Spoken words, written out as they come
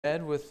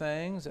Ahead with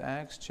things,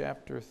 Acts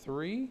chapter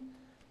 3,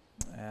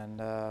 and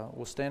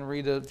we'll stand and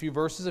read a few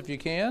verses if you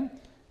can.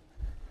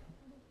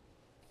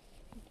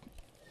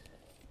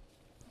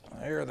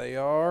 There they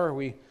are.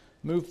 We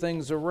moved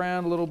things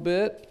around a little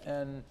bit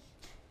and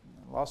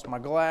lost my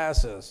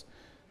glasses.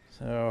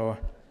 So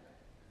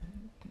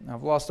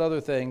I've lost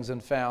other things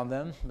and found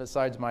them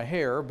besides my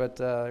hair, but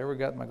here we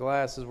got my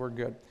glasses. We're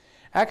good.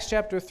 Acts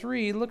chapter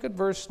 3, look at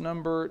verse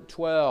number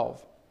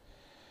 12.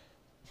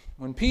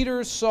 When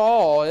Peter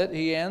saw it,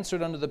 he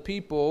answered unto the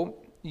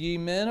people, Ye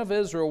men of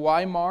Israel,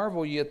 why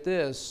marvel ye at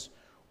this?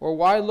 Or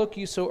why look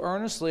ye so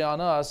earnestly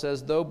on us,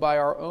 as though by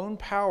our own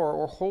power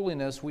or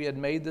holiness we had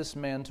made this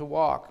man to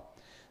walk?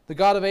 The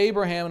God of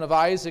Abraham and of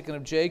Isaac and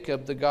of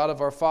Jacob, the God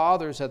of our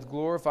fathers, hath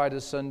glorified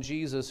his Son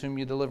Jesus, whom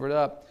ye delivered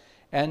up,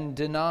 and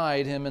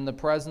denied him in the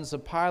presence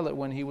of Pilate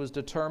when he was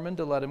determined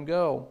to let him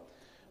go.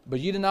 But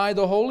ye denied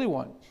the Holy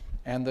One,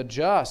 and the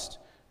just,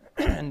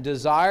 and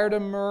desired a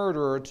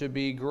murderer to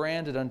be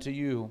granted unto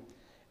you,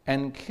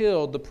 and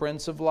killed the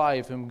Prince of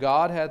Life, whom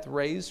God hath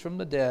raised from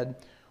the dead,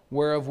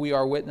 whereof we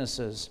are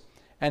witnesses.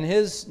 And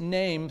his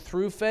name,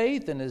 through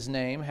faith in his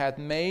name, hath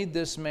made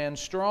this man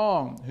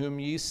strong, whom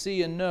ye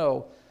see and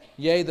know.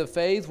 Yea, the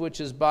faith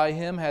which is by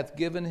him hath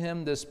given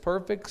him this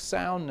perfect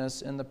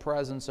soundness in the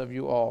presence of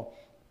you all.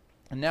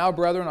 And now,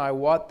 brethren, I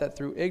wot that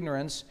through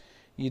ignorance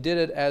ye did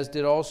it, as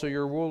did also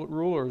your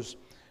rulers.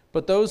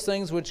 But those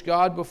things which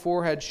God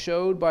before had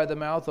showed by the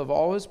mouth of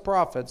all his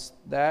prophets,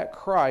 that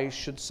Christ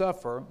should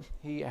suffer,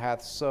 he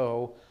hath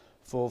so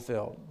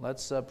fulfilled.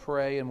 Let's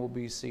pray and we'll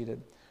be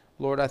seated.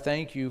 Lord, I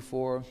thank you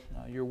for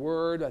your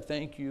word. I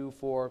thank you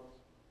for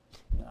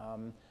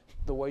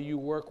the way you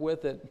work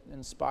with it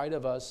in spite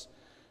of us.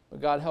 But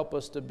God, help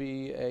us to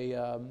be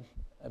a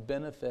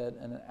benefit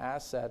and an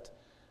asset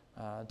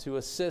to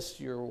assist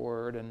your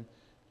word and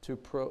to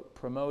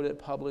promote it,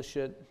 publish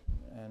it,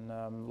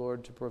 and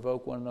Lord, to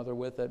provoke one another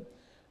with it.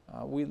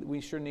 We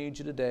sure need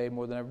you today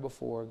more than ever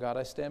before. God,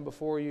 I stand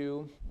before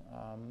you,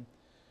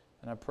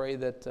 and I pray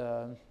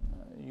that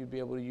you'd be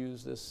able to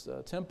use this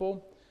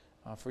temple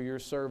for your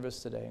service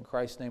today. In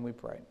Christ's name we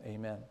pray.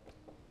 Amen.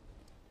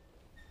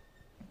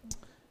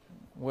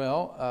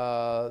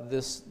 Well,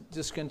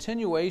 this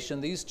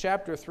continuation, these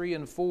chapter 3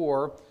 and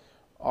 4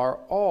 are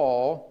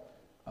all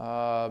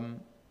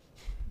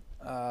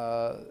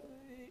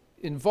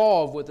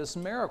involved with this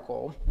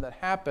miracle that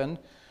happened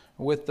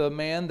with the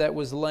man that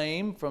was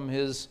lame from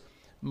his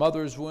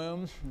mother's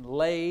womb,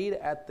 laid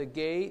at the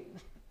gate,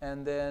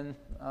 and then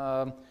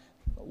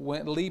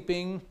went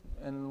leaping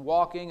and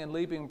walking and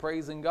leaping,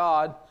 praising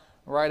God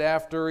right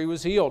after he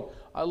was healed.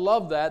 I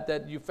love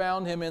that you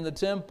found him in the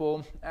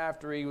temple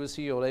after he was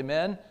healed.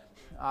 Amen?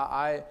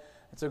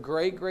 It's a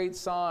great, great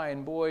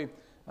sign. Boy,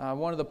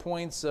 one of the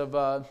points of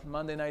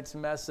Monday night's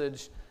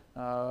message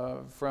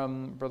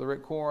from Brother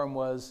Rick Coram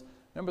was,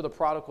 remember the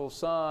prodigal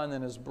son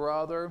and his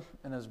brother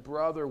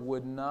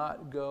would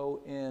not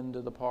go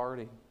into the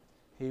party.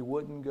 He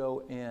wouldn't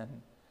go in.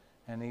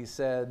 And he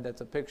said that's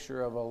a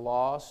picture of a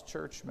lost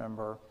church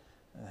member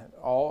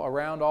all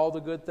around all the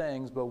good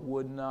things, but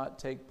would not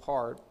take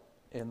part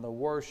in the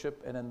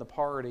worship and in the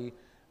party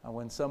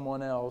when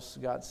someone else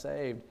got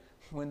saved.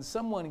 When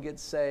someone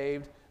gets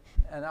saved,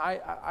 and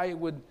I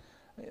would,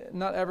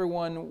 not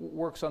everyone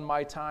works on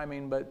my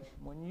timing, but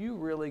when you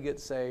really get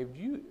saved,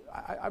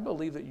 I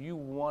believe that you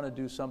want to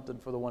do something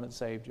for the one that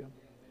saved you.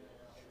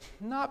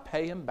 Not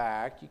pay him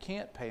back. You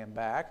can't pay him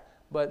back.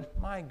 But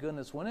my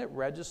goodness, when it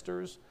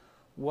registers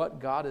what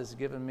God has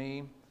given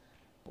me,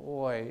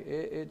 boy,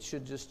 it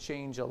should just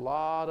change a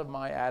lot of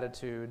my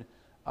attitude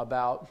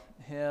about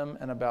him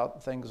and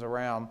about things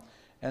around.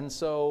 And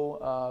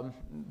so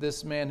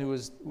this man who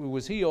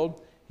was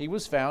healed, he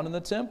was found in the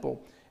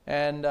temple.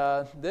 And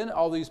then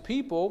all these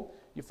people,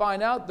 you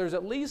find out there's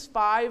at least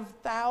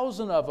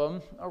 5,000 of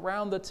them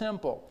around the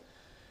temple.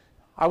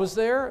 I was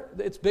there.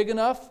 It's big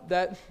enough,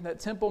 that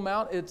Temple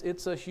Mount,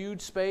 it's a huge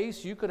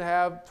space. You could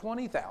have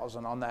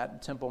 20,000 on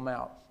that Temple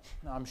Mount,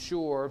 I'm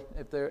sure,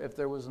 if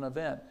there was an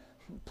event.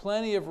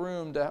 Plenty of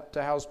room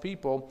to house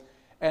people.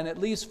 And at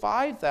least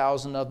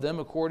 5,000 of them,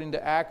 according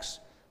to Acts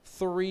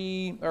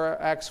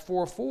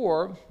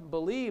 4:4,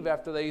 believe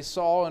after they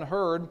saw and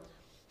heard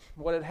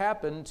what had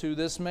happened to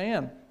this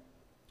man.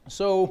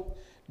 So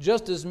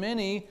just as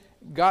many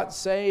got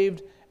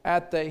saved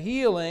at the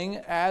healing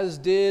as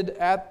did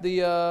at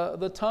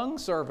the tongue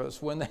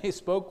service when they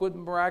spoke with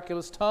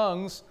miraculous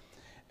tongues.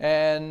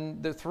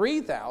 And the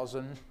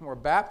 3,000 were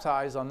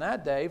baptized on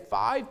that day.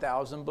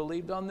 5,000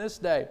 believed on this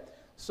day.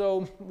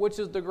 So which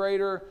is the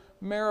greater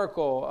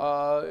miracle?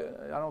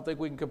 I don't think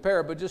we can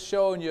compare it, but just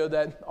showing you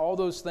that all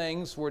those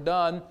things were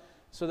done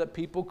so that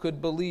people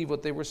could believe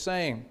what they were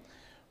saying.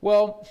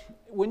 Well,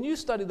 when you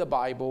study the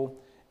Bible,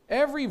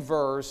 every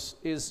verse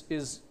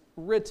is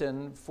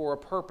written for a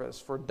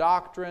purpose, for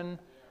doctrine,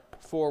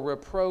 for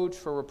reproach,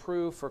 for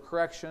reproof, for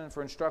correction,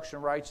 for instruction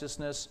in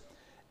righteousness.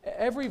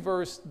 Every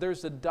verse,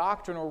 there's a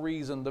doctrinal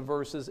reason the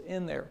verse is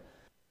in there.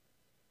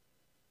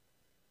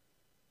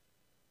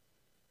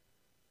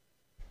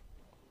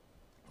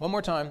 One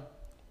more time.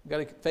 Got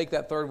to fake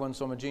that third one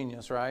so I'm a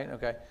genius, right?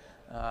 Okay.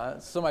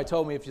 Somebody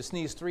told me if you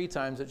sneeze 3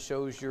 times, it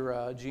shows you're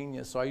a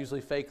genius. So I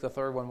usually fake the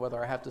third one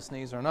whether I have to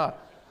sneeze or not.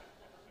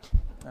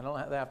 I don't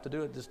have to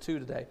do it, just 2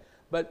 today.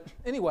 But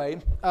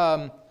anyway,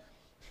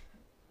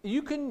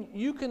 you can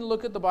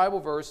look at the Bible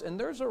verse, and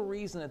there's a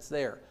reason it's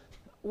there.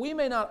 We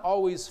may not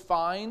always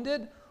find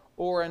it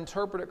or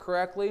interpret it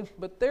correctly,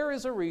 but there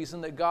is a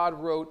reason that God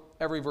wrote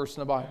every verse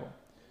in the Bible.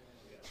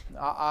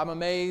 I'm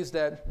amazed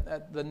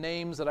at the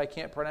names that I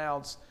can't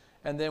pronounce,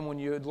 and then when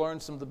you learn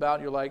something about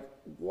it, you're like,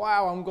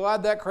 wow, I'm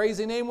glad that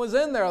crazy name was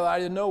in there that I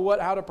didn't know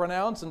how to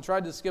pronounce and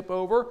tried to skip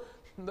over.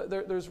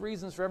 There's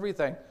reasons for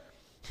everything.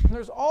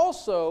 There's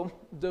also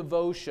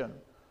devotion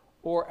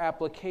or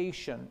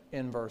application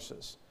in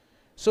verses.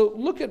 So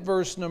look at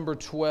verse number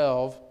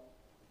 12.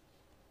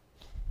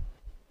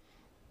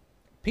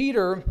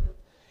 Peter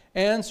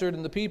answered,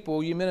 and the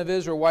people, "Ye men of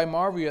Israel, why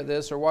marvel ye at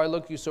this, or why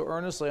look you so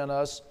earnestly on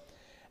us,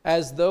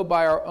 as though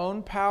by our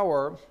own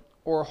power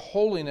or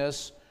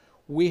holiness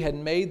we had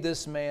made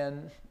this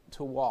man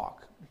to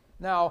walk?"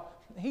 Now,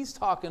 he's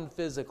talking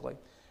physically.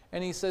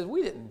 And he says,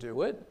 we didn't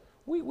do it.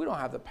 We don't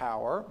have the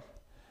power.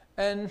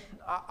 And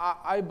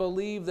I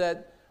believe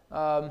that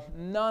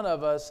none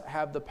of us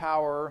have the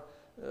power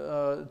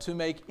to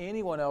make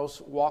anyone else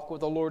walk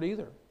with the Lord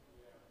either.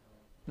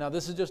 Now,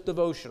 this is just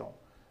devotional.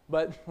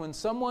 But when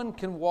someone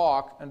can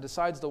walk and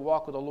decides to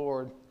walk with the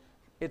Lord,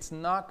 it's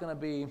not going to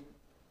be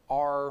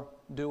our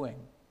doing.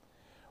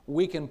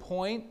 We can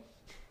point,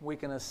 we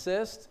can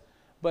assist,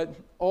 but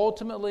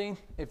ultimately,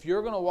 if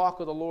you're going to walk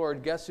with the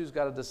Lord, guess who's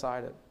got to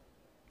decide it?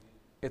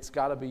 It's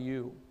got to be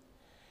you.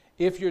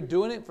 If you're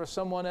doing it for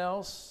someone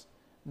else,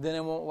 then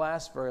it won't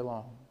last very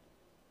long.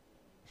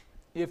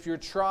 If you're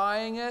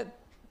trying it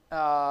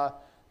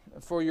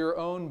for your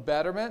own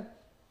betterment,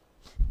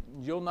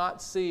 you'll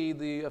not see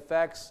the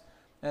effects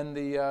and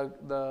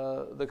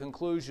the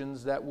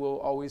conclusions that will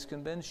always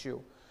convince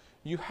you.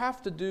 You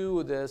have to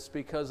do this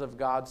because of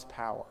God's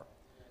power.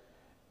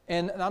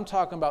 And I'm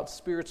talking about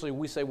spiritually.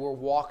 We say we're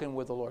walking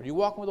with the Lord. You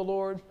walking with the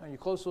Lord? Are you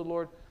close to the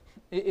Lord?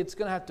 It's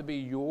going to have to be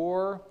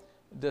your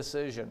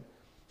decision.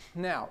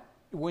 Now,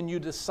 when you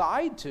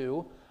decide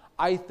to,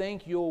 I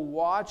think you'll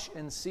watch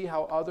and see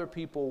how other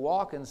people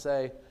walk and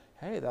say,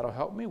 hey, that'll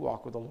help me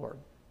walk with the Lord.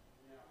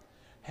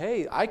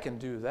 Hey, I can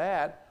do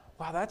that.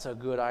 Wow, that's a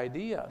good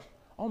idea.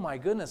 Oh my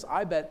goodness,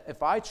 I bet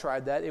if I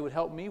tried that, it would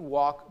help me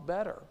walk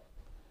better.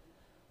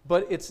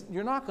 But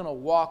you're not going to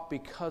walk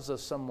because of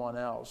someone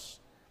else.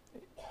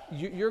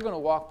 You're going to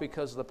walk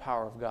because of the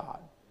power of God.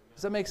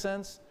 Does that make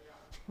sense?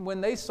 When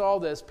they saw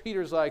this,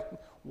 Peter's like,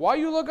 why are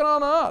you looking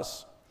on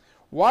us?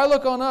 Why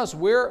look on us?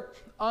 We're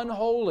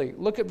unholy.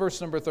 Look at verse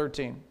number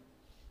 13.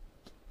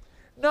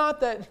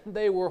 Not that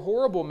they were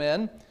horrible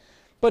men,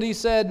 but he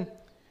said,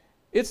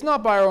 it's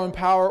not by our own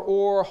power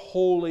or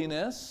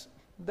holiness.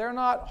 They're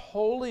not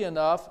holy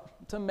enough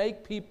to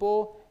make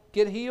people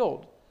get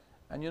healed.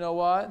 And you know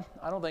what?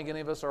 I don't think any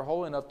of us are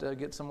holy enough to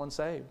get someone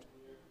saved.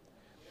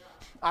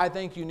 I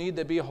think you need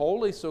to be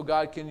holy so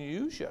God can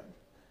use you.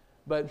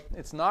 But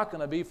it's not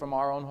going to be from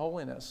our own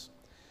holiness.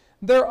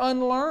 They're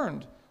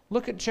unlearned.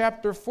 Look at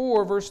chapter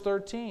 4, verse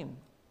 13.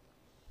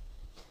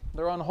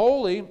 They're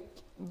unholy.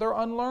 They're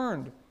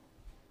unlearned.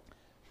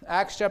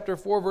 Acts chapter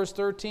 4, verse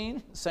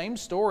 13. Same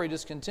story,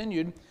 just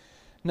continued.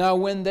 Now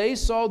when they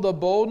saw the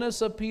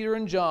boldness of Peter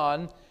and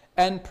John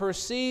and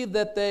perceived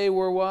that they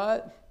were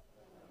what?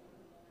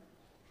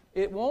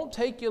 It won't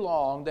take you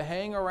long to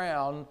hang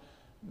around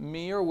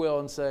me or Will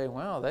and say,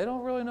 well, they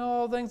don't really know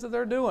all the things that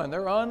they're doing.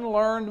 They're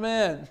unlearned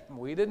men.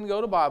 We didn't go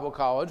to Bible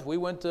college. We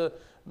went to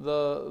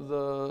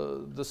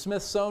the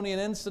Smithsonian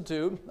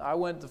Institute. I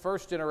went the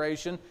first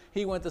generation.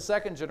 He went the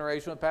second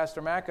generation with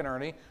Pastor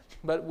McInerney.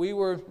 But we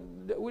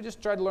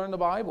just tried to learn the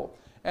Bible.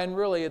 And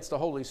really, it's the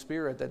Holy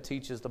Spirit that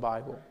teaches the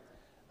Bible.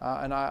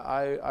 And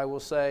I will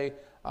say,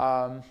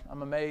 I'm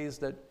amazed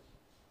that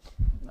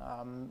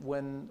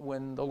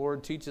when the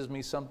Lord teaches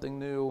me something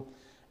new,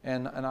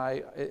 and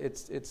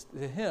it's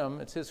to Him,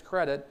 it's His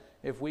credit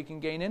if we can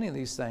gain any of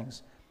these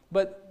things.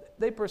 But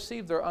they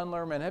perceive they're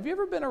unlearned men. Have you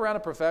ever been around a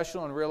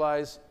professional and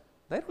realized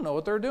they don't know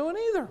what they're doing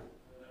either?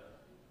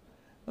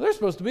 They're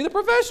supposed to be the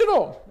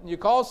professional. You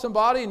call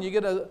somebody and you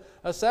get an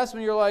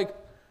assessment, you're like,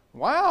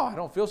 wow, I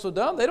don't feel so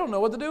dumb. They don't know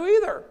what to do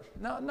either.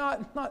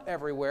 Not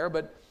everywhere,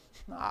 but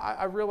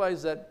I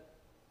realize that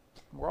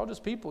we're all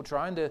just people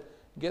trying to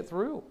get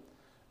through.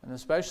 And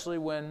especially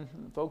when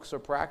folks are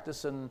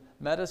practicing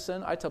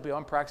medicine, I tell people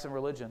I'm practicing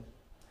religion.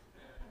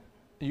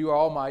 You're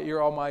all my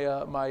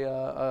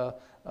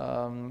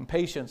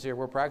patients here.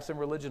 We're practicing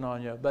religion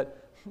on you.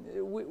 But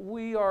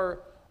we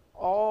are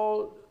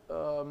all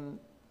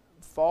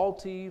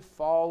faulty,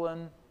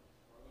 fallen,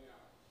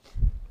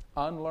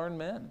 unlearned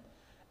men.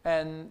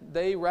 And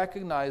they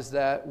recognized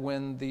that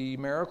when the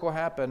miracle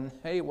happened,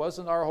 hey, it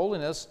wasn't our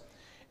holiness.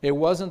 It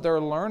wasn't their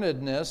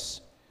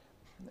learnedness.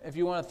 If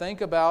you want to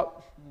think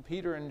about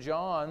Peter and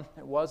John,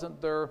 it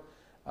wasn't their,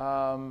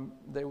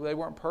 they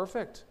weren't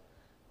perfect.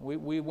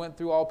 We went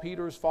through all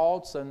Peter's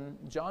faults, and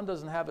John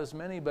doesn't have as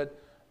many, but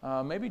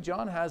maybe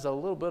John has a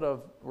little bit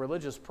of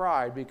religious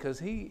pride, because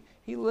he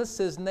lists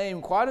his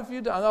name quite a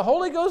few times. The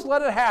Holy Ghost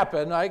let it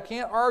happen. I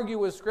can't argue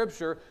with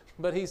Scripture,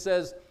 but he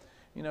says,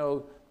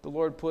 the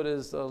Lord put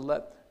his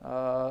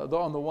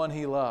on the one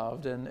he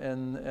loved,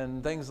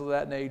 and things of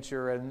that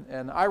nature.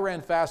 And I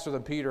ran faster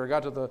than Peter. I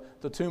got to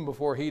the tomb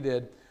before he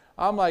did.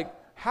 I'm like,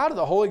 how did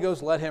the Holy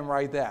Ghost let him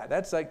write that?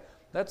 That's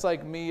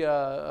like me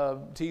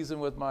teasing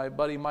with my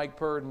buddy Mike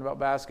Purden about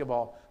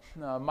basketball.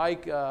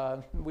 Mike,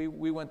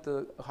 we went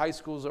to high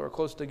schools that were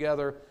close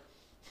together,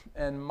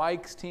 and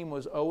Mike's team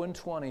was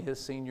 0-20 his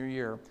senior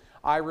year.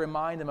 I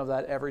remind him of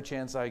that every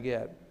chance I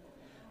get.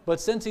 But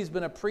since he's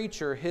been a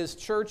preacher, his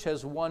church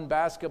has won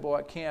basketball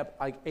at camp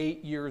like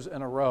 8 years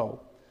in a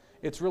row.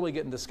 It's really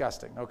getting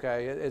disgusting,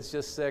 okay? It's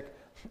just sick.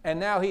 And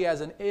now he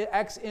has an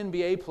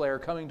ex-NBA player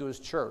coming to his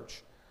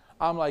church.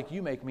 I'm like,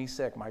 you make me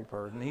sick, Mike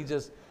Purden. He's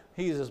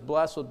just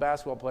blessed with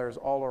basketball players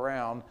all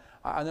around.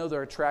 I know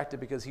they're attracted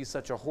because he's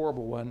such a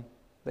horrible one.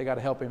 They got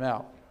to help him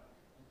out.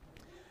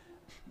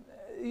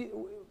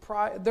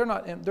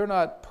 They're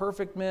not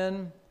perfect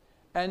men,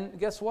 and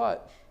guess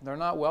what? They're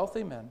not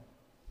wealthy men.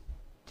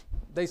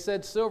 They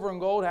said, silver and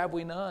gold have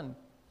we none.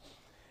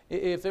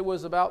 If it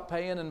was about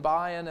paying and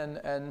buying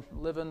and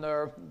living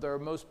their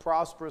most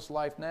prosperous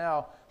life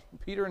now,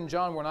 Peter and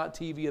John were not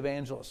TV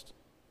evangelists.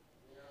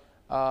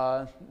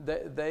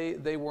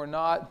 They were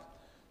not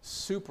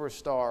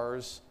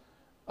superstars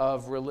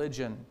of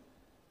religion.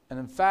 And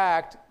in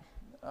fact,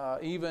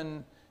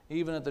 even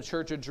at the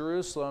Church of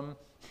Jerusalem,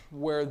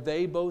 where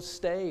they both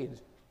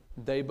stayed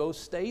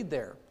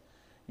there.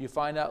 You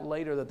find out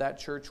later that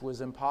church was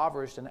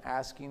impoverished and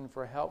asking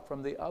for help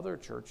from the other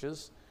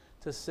churches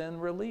to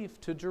send relief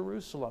to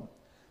Jerusalem.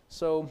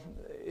 So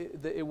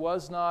it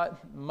was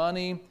not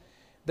money.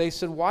 They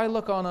said, why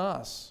look on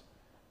us?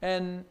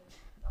 And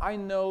I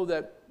know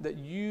that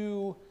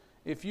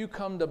if you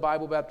come to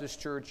Bible Baptist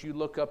Church, you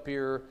look up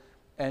here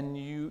and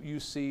you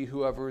see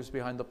whoever is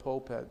behind the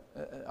pulpit.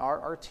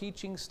 Our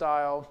teaching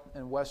style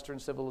in Western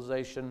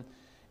civilization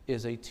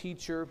is a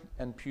teacher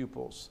and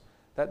pupils.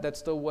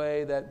 That's the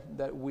way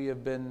that we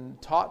have been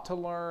taught to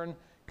learn,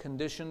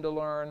 conditioned to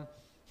learn.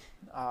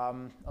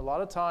 A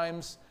lot of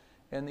times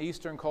in the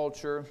Eastern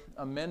culture,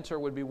 a mentor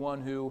would be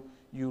one who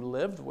you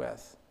lived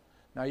with.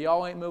 Now,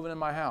 y'all ain't moving in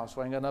my house.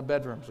 We ain't got enough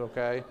bedrooms,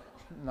 okay?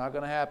 Not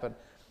going to happen.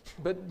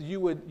 But you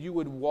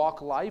would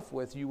walk life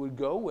with, you would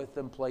go with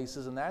them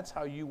places, and that's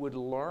how you would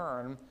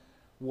learn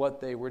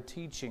what they were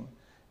teaching.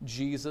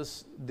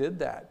 Jesus did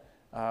that.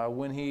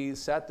 When he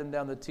sat them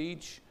down to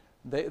teach,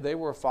 they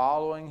were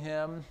following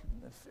him,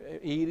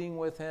 eating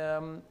with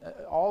him,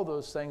 all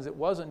those things. It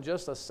wasn't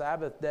just a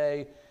Sabbath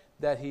day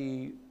that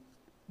he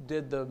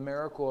did the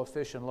miracle of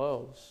fish and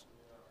loaves.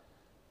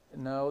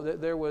 No,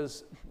 there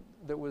was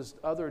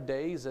other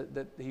days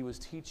that he was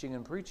teaching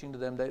and preaching to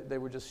them. They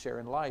were just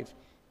sharing life.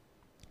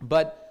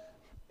 But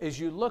as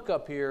you look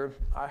up here,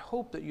 I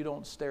hope that you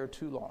don't stare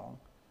too long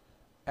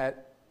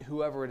at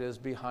whoever it is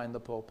behind the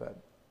pulpit.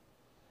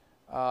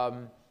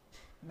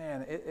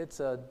 Man, it's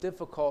a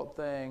difficult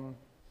thing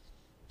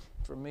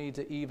for me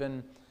to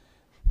even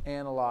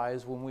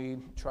analyze when we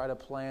try to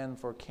plan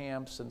for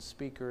camps and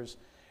speakers,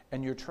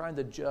 and you're trying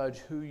to judge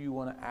who you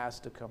want to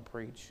ask to come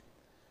preach.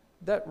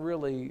 That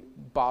really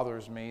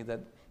bothers me,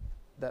 that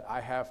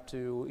I have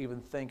to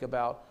even think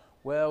about,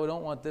 well, we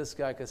don't want this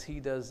guy because he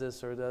does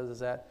this or does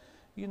that.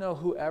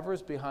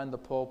 Whoever's behind the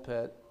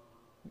pulpit,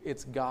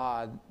 it's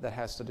God that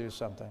has to do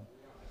something.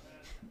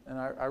 And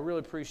I really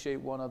appreciate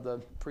one of the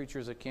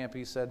preachers at camp.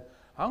 He said,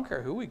 I don't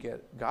care who we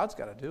get. God's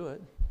got to do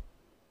it.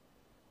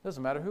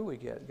 Doesn't matter who we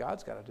get.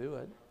 God's got to do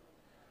it.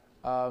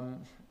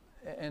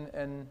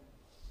 And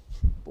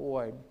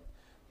boy,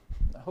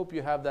 I hope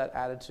you have that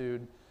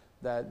attitude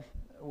that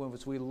when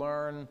we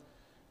learn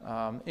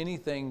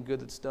anything good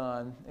that's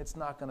done, it's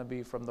not going to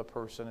be from the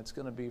person. It's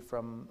going to be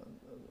from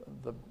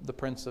the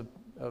Prince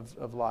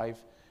of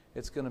life.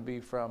 It's going to be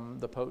from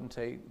the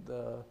potentate,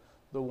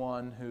 the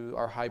one who,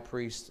 our high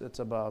priest that's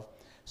above.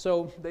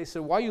 So they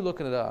said, why are you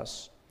looking at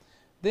us?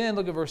 Then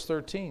look at verse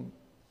 13.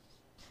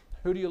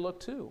 Who do you look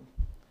to?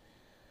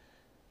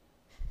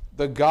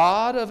 The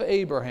God of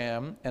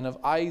Abraham and of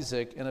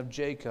Isaac and of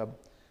Jacob,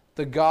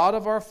 the God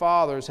of our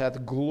fathers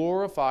hath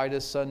glorified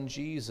his son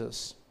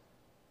Jesus.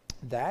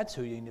 That's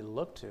who you need to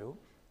look to.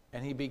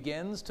 And he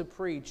begins to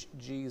preach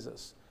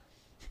Jesus.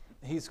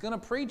 He's going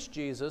to preach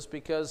Jesus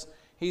because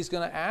he's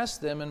going to ask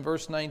them in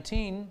verse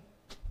 19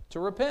 to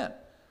repent.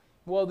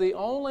 Well, the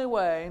only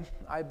way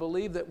I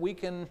believe that we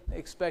can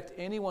expect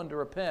anyone to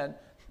repent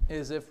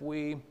is if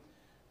we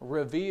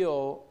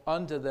reveal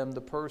unto them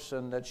the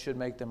person that should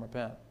make them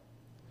repent.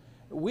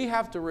 We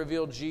have to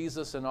reveal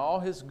Jesus in all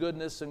his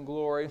goodness and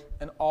glory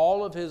and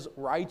all of his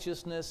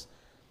righteousness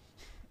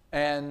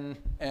and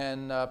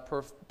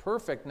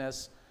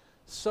perfectness,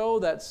 so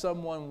that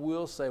someone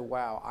will say,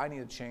 wow, I need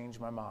to change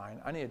my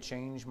mind. I need to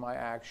change my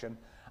action.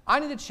 I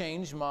need to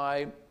change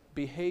my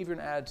behavior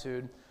and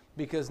attitude,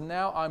 because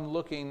now I'm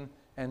looking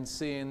and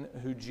seeing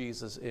who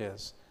Jesus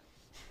is.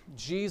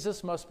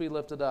 Jesus must be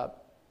lifted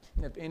up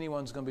if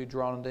anyone's going to be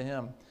drawn into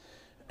him.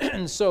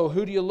 And so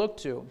who do you look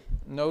to?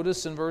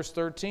 Notice in verse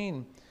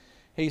 13,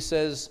 he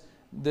says,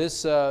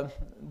 the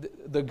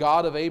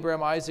God of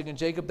Abraham, Isaac, and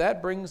Jacob,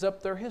 that brings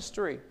up their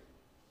history.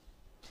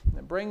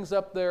 It brings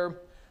up their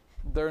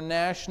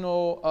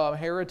national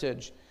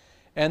heritage.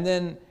 And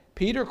then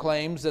Peter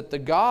claims that the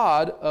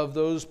God of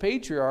those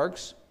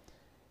patriarchs,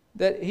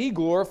 that he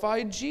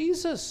glorified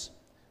Jesus.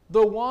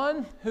 The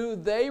one who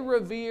they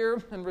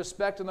revere and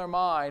respect in their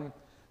mind,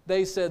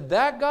 they said,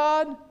 that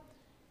God,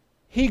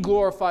 he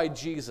glorified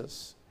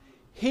Jesus.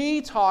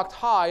 He talked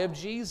high of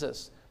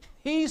Jesus.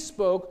 He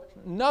spoke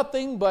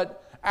nothing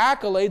but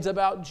accolades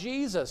about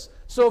Jesus.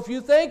 So if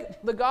you think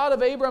the God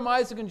of Abraham,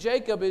 Isaac, and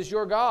Jacob is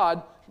your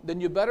God,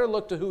 then you better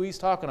look to who he's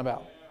talking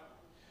about.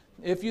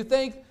 If you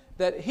think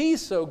that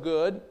he's so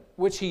good,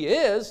 which he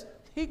is,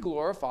 he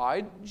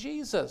glorified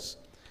Jesus.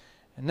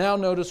 And now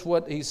notice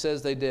what he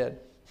says they did.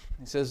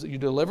 He says, you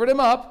delivered him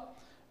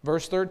up.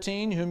 Verse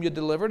 13, whom you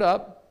delivered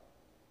up.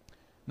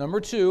 Number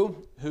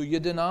 2, who you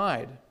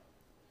denied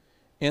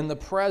in the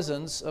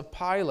presence of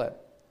Pilate.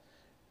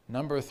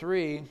 Number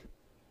 3,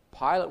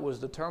 Pilate was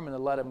determined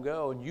to let him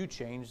go, and you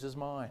changed his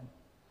mind.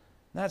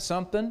 Isn't that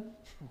something?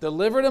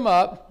 Delivered him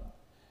up,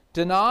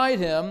 denied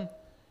him.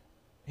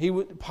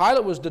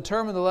 Pilate was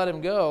determined to let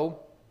him go.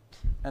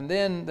 And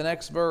then the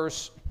next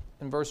verse,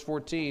 in verse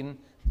 14,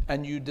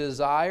 and you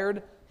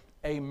desired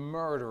a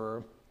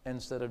murderer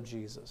instead of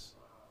Jesus.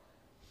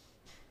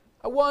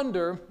 I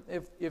wonder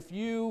if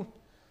you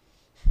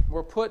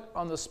were put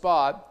on the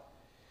spot,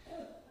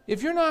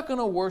 if you're not going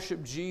to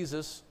worship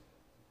Jesus,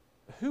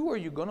 who are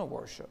you going to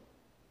worship?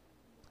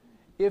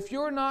 If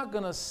you're not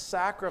going to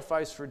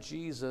sacrifice for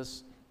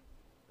Jesus,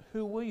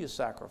 who will you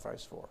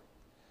sacrifice for?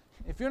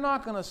 If you're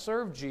not going to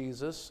serve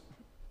Jesus,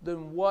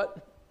 then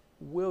what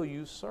will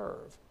you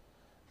serve?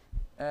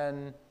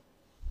 And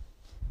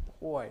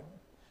boy,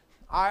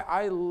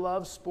 I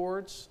love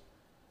sports,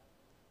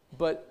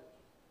 but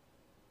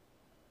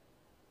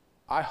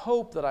I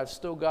hope that I've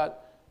still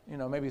got,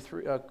 maybe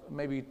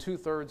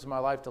 2/3 of my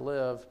life to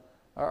live,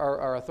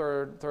 or a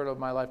third of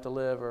my life to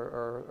live,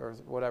 or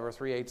whatever,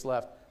 3/8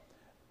 left.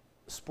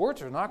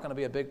 Sports are not going to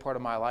be a big part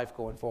of my life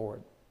going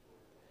forward.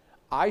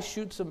 I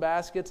shoot some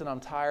baskets and I'm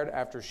tired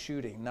after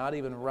shooting, not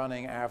even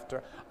running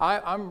after.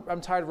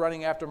 I'm tired of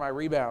running after my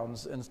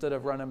rebounds instead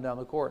of running them down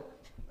the court.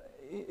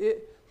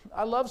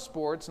 I love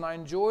sports and I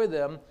enjoy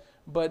them,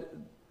 but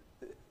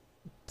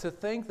to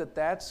think that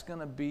that's going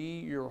to be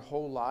your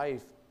whole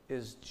life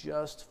is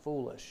just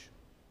foolish.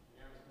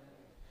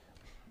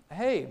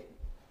 Hey,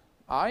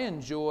 I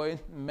enjoy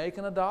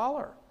making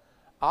 $1.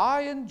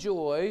 I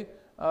enjoy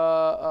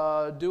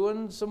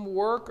doing some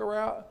work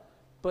around,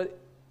 but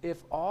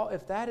if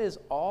that is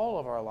all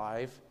of our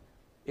life,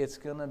 it's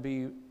going to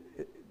be,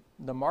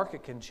 the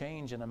market can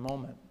change in a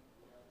moment.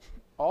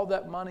 All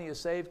that money you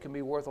save can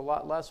be worth a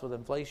lot less with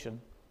inflation.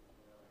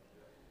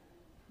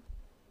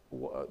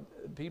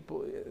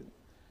 People,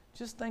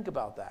 just think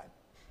about that.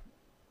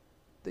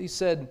 They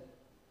said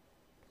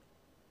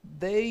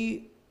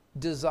they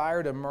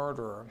desired a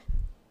murderer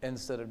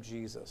instead of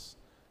Jesus.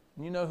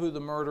 And you know who the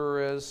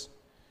murderer is?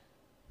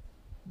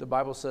 The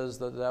Bible says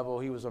the devil,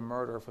 he was a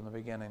murderer from the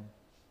beginning.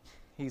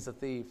 He's a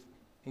thief.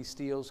 He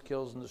steals,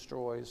 kills, and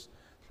destroys.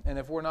 And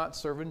if we're not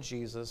serving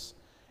Jesus,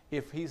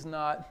 if he's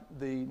not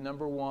the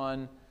number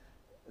one,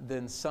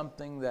 then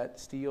something that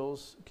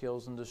steals,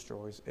 kills, and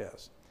destroys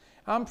is.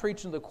 I'm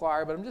preaching to the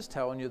choir, but I'm just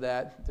telling you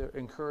that to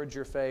encourage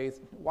your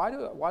faith. Why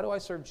do I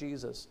serve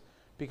Jesus?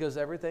 Because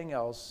everything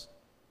else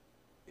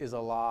is a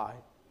lie.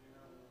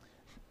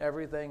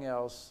 Everything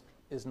else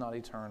is not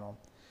eternal.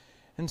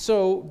 And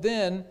so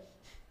then,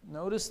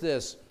 notice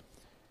this.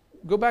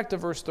 Go back to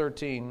verse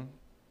 13.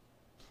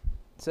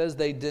 It says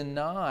they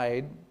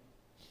denied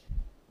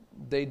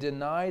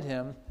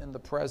him in the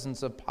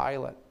presence of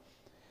Pilate.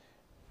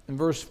 In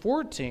verse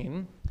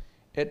 14,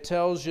 it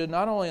tells you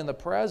not only in the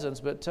presence,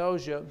 but it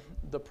tells you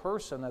the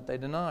person that they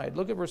denied.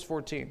 Look at verse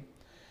 14.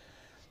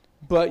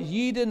 But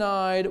ye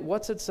denied,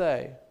 what's it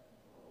say?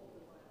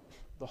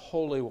 The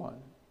Holy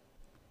One.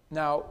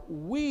 Now,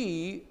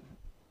 we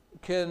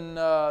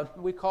call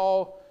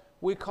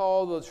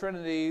the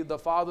Trinity the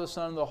Father,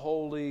 Son, and the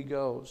Holy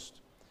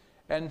Ghost.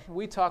 And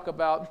we talk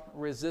about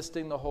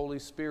resisting the Holy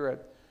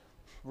Spirit,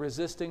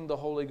 resisting the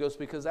Holy Ghost,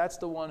 because that's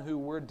the one who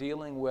we're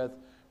dealing with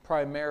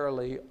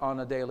primarily on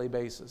a daily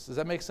basis. Does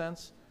that make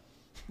sense?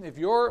 If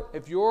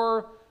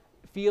you're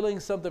feeling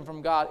something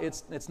from God,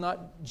 it's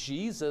not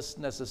Jesus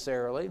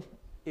necessarily.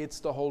 It's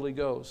the Holy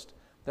Ghost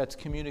that's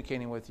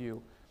communicating with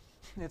you.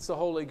 It's the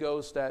Holy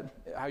Ghost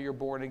how you're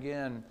born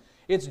again.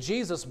 It's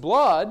Jesus'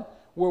 blood.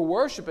 We're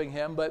worshiping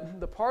him, but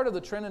the part of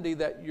the Trinity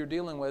that you're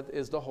dealing with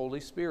is the Holy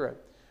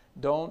Spirit.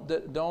 Don't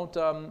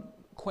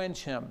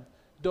quench him.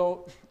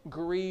 Don't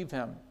grieve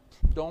him.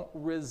 Don't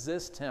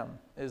resist him,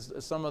 is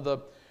some of the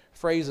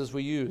phrases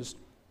we use.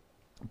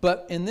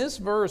 But in this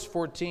verse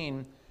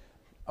 14,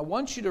 I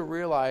want you to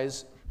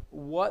realize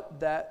what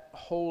that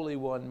Holy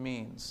One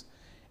means.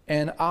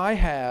 And I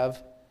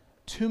have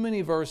too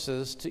many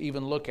verses to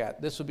even look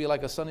at. This would be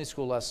like a Sunday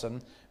school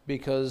lesson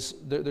because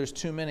there's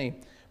too many.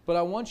 But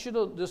I want you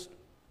to just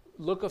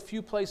look a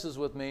few places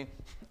with me.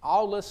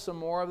 I'll list some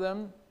more of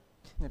them.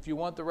 If you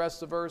want the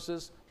rest of the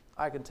verses,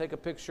 I can take a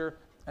picture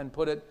and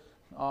put it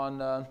on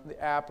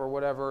the app or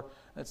whatever.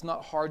 It's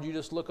not hard. You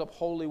just look up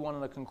Holy One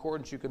in a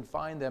concordance. You can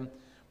find them.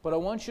 But I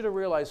want you to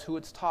realize who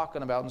it's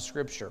talking about in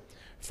Scripture.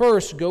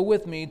 First, go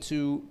with me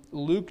to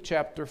Luke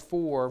chapter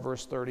 4,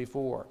 verse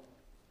 34.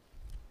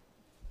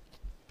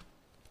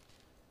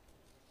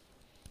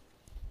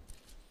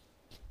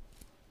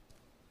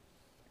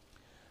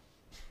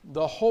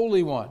 The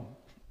Holy One.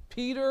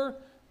 Peter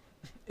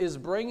is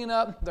bringing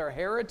up their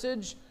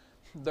heritage,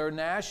 their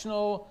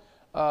national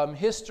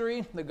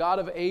history, the God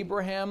of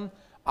Abraham,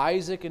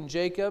 Isaac, and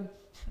Jacob.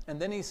 And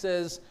then he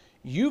says,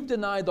 you've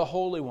denied the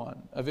Holy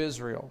One of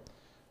Israel.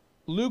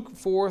 Luke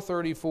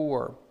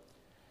 4:34.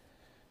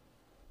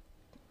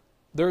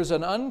 There's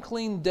an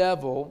unclean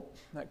devil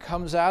that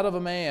comes out of a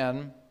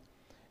man.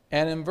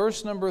 And in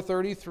verse number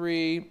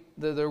 33,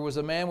 there was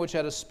a man which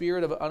had a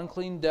spirit of an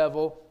unclean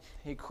devil.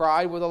 He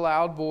cried with a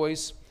loud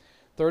voice,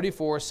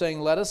 34, saying,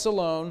 let us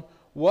alone.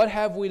 What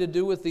have we to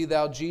do with thee,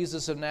 thou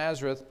Jesus of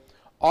Nazareth?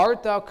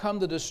 Art thou come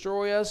to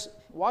destroy us?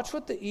 Watch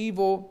what the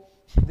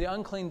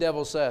unclean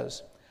devil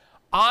says.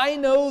 I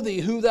know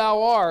thee who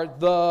thou art,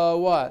 the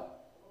what?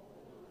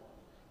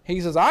 He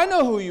says, I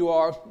know who you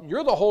are.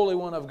 You're the Holy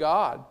One of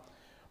God.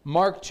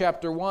 Mark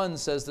chapter 1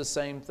 says the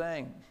same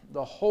thing.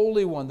 The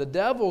Holy One. The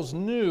devils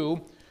knew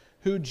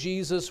who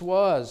Jesus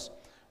was.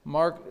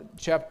 Mark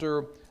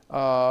chapter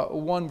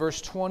 1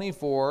 verse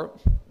 24,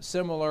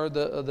 similar,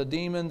 the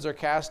demons are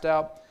cast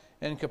out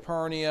in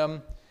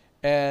Capernaum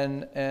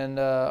and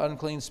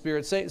unclean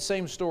spirits.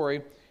 Same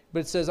story, but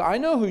it says, I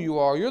know who you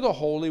are. You're the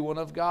Holy One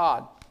of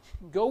God.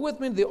 Go with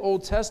me to the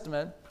Old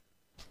Testament,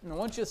 and I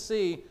want you to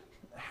see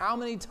how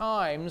many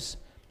times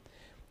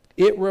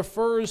it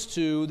refers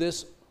to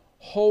this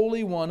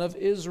Holy One of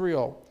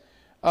Israel.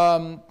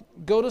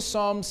 Go to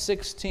Psalm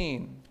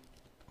 16.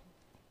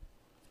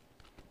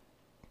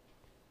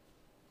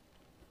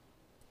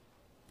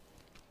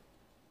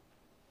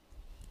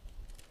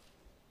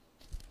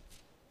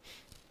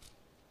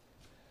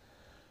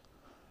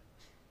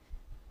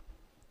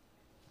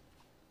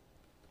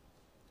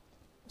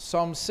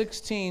 Psalm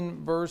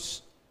 16,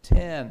 verse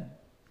 10.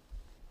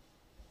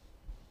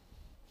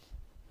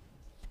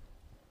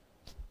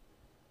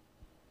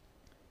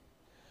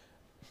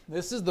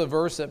 This is the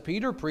verse that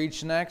Peter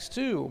preached in Acts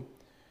 2. It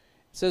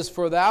says,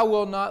 for thou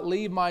wilt not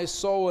leave my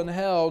soul in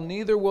hell,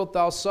 neither wilt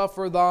thou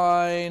suffer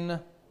thine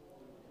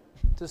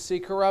to see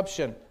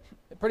corruption.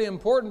 Pretty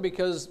important,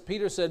 because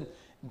Peter said,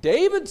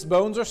 David's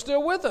bones are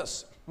still with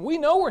us. We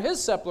know where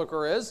his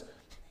sepulcher is.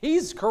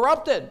 He's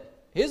corrupted.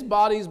 His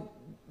body's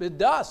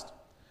dust.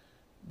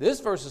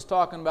 This verse is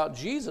talking about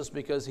Jesus,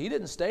 because he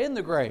didn't stay in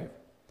the grave.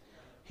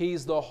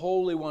 He's the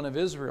Holy One of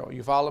Israel.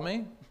 You follow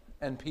me?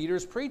 And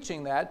Peter's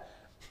preaching that.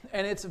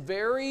 And it's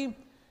very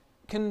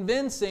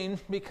convincing,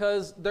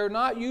 because they're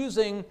not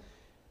using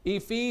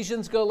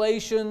Ephesians,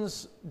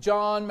 Galatians,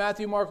 John,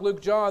 Matthew, Mark,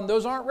 Luke, John.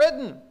 Those aren't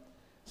written.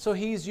 So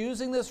he's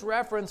using this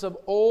reference of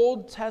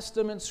Old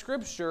Testament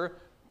Scripture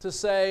to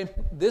say,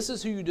 this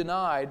is who you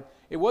denied.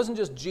 It wasn't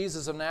just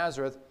Jesus of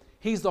Nazareth.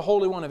 He's the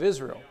Holy One of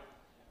Israel.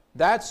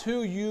 That's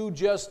who you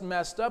just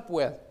messed up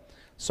with.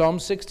 Psalm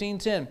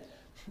 16:10.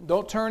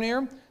 Don't turn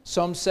here.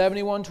 Psalm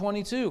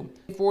 71:22.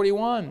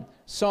 41.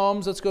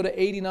 Psalms, let's go to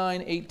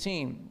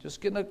 89:18. Just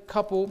getting a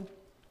couple,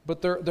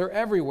 but they're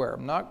everywhere.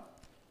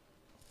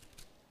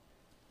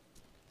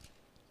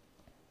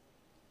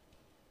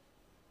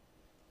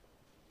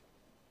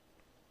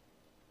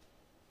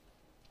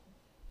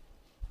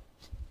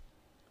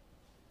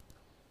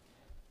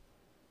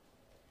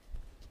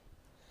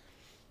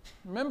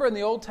 Remember, in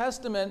the Old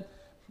Testament,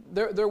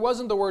 there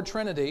wasn't the word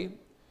Trinity.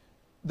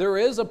 There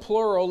is a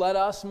plural, let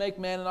us make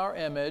man in our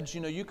image.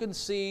 You know, you can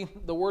see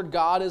the word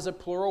God is a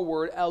plural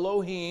word,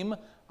 Elohim.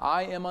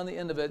 I am on the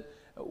end of it.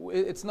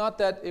 It's not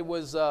that it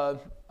was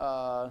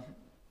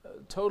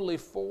totally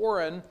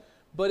foreign,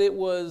 but it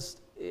was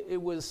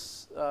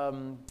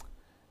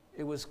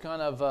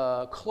kind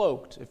of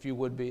cloaked, if you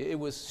would be. It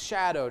was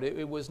shadowed.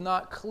 It was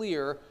not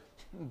clear,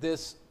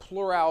 this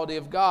plurality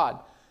of God.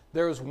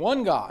 There's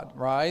one God,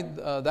 right?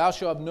 Thou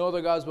shalt have no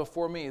other gods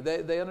before me.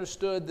 They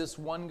understood this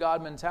one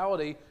God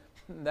mentality,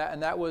 and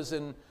that was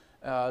in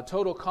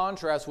total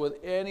contrast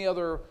with any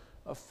other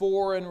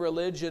foreign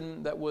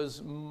religion that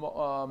was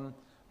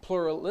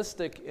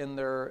pluralistic in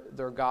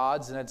their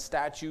gods and had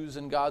statues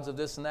and gods of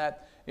this and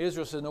that.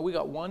 Israel said, no, we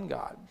got one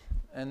God.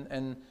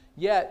 And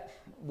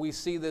yet we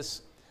see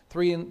this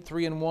three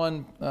in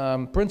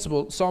one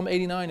principle. Psalm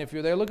 89, if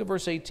you're there, look at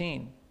verse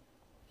 18.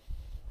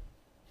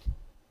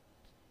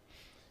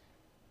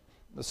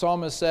 The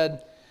psalmist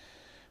said,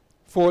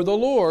 for the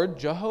Lord,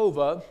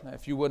 Jehovah,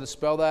 if you would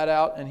spell that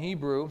out in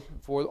Hebrew,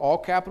 for all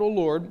capital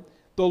Lord,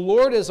 the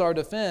Lord is our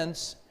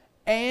defense,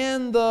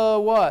 and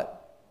the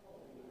what?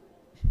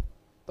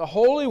 The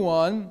Holy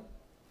One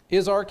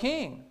is our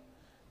King.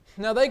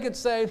 Now they could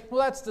say, well,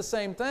 that's the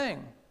same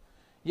thing.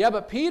 Yeah,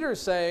 but Peter's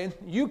saying,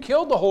 you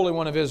killed the Holy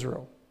One of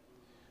Israel.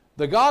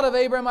 The God of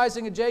Abraham,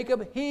 Isaac, and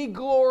Jacob, He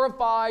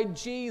glorified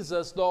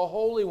Jesus, the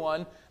Holy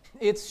One.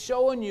 It's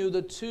showing you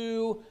the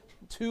two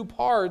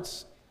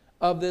parts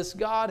of this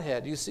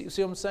Godhead. You see what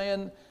I'm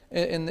saying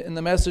in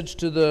the message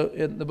to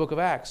in the book of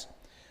Acts?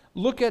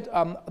 Look at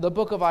the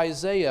book of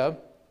Isaiah.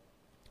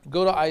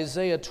 Go to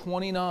Isaiah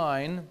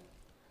 29,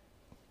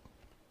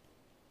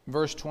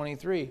 verse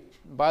 23.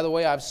 By the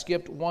way, I've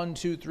skipped 1,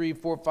 2, 3,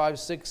 4, 5,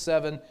 6,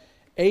 7,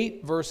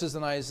 8 verses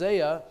in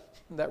Isaiah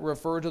that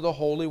refer to the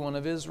Holy One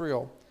of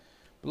Israel.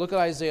 But look at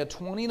Isaiah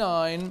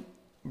 29,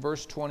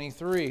 verse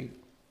 23.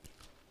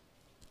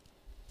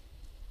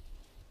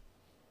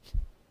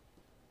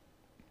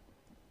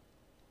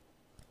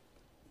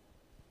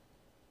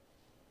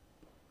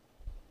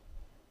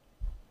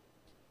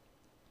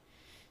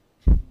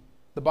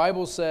 The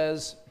Bible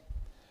says,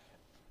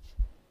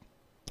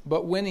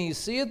 "But when he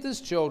seeth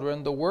his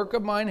children, the work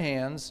of mine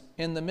hands,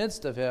 in the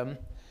midst of him,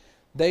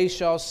 they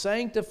shall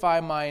sanctify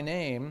my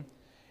name,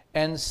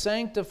 and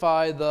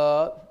sanctify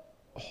the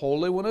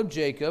Holy One of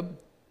Jacob,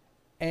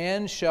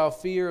 and shall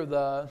fear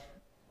the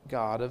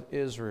God of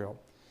Israel.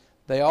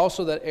 They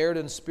also that erred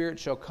in spirit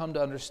shall come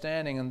to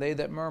understanding, and they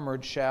that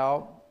murmured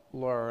shall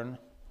learn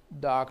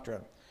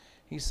doctrine."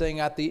 He's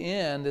saying at the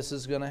end, this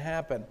is going to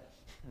happen.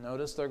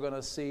 Notice they're going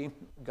to see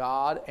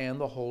God and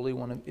the Holy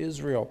One of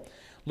Israel.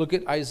 Look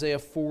at Isaiah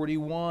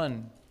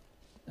 41.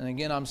 And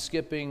again, I'm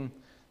skipping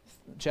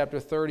chapter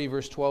 30,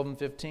 verse 12 and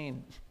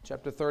 15.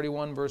 Chapter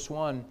 31, verse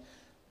 1.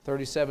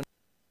 37,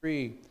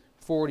 3,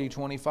 40,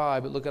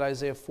 25. But look at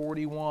Isaiah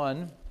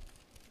 41.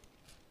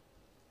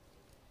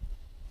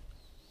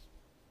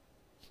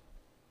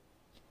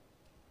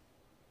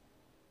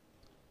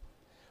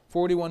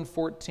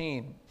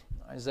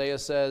 Isaiah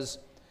says,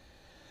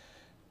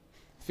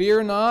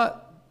 "Fear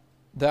not,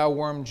 thou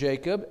worm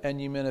Jacob, and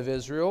ye men of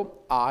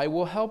Israel, I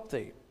will help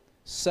thee,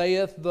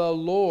 saith the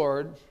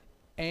Lord,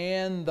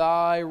 and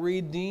thy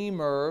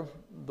Redeemer,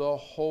 the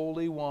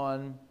Holy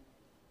One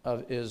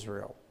of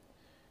Israel."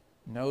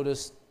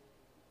 Notice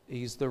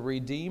he's the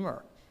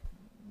Redeemer,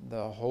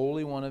 the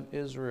Holy One of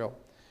Israel.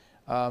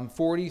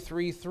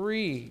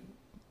 43:3,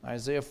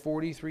 Isaiah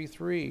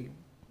 43:3.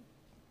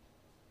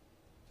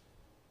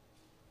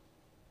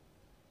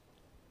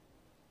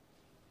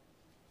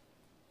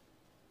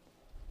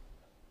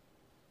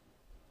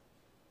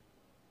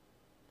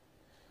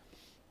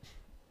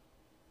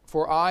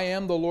 "For I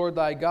am the Lord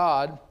thy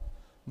God,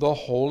 the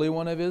Holy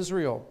One of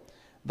Israel,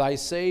 thy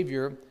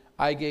Savior.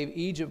 I gave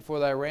Egypt for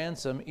thy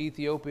ransom,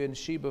 Ethiopia and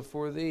Sheba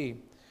for thee."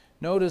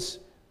 Notice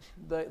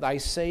thy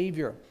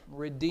Savior,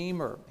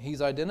 Redeemer.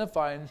 He's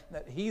identifying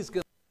that he's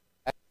going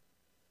to.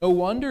 No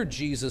wonder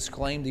Jesus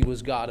claimed he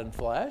was God in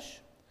flesh,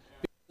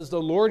 because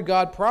the Lord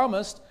God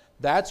promised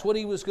that's what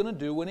he was going to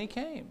do when he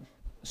came.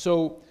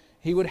 So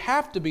he would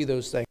have to be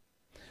those things.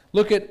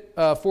 Look at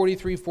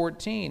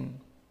 43:14.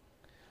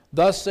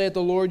 "Thus saith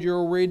the Lord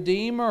your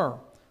Redeemer,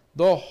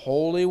 the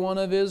Holy One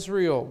of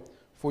Israel.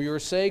 For your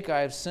sake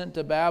I have sent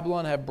to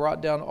Babylon, have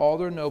brought down all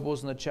their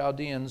nobles and the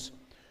Chaldeans,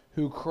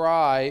 whose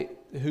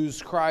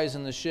cries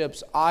in the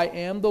ships, I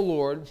am the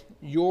Lord,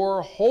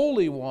 your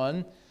Holy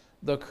One,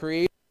 the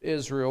Creator of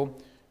Israel,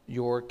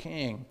 your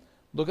King."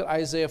 Look at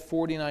Isaiah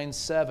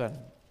 49:7.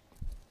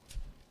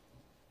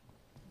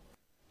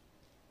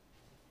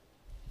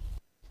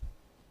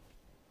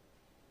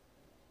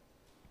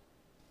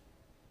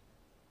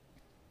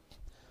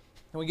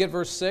 Can we get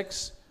verse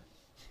 6?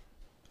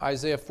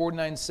 Isaiah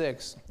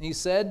 49:6. He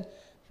said,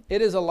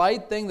 "It is a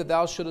light thing that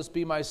thou shouldest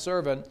be my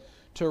servant,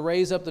 to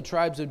raise up the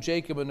tribes of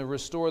Jacob and to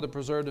restore the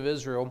preserved of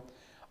Israel.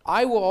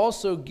 I will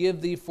also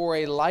give thee for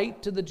a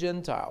light to the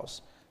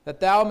Gentiles, that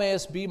thou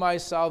mayest be my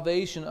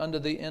salvation unto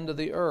the end of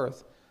the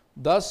earth.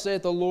 Thus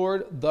saith the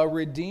Lord, the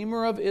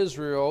Redeemer of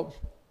Israel."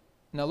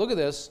 Now look at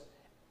this.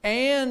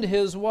 "And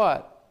his"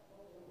 what?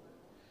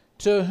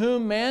 "To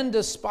whom man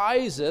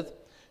despiseth,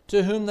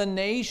 to whom the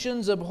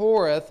nations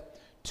abhorreth,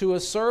 to a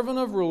servant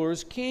of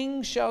rulers,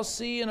 kings shall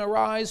see and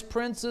arise,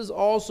 princes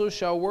also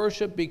shall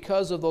worship,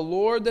 because of the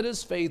Lord that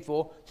is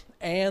faithful,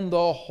 and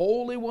the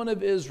Holy One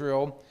of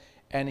Israel,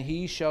 and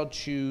he shall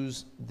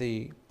choose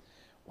thee."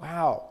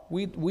 Wow.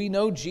 We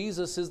know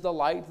Jesus is the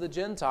light to the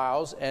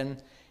Gentiles,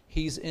 and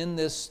he's in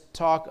this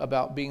talk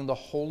about being the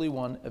Holy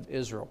One of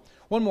Israel.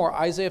 One more,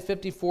 Isaiah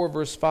 54,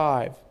 verse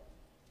 5.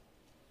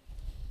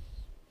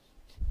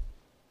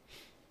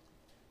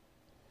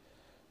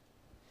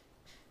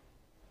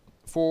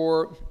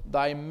 "For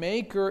thy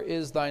Maker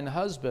is thine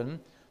husband,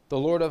 the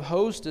Lord of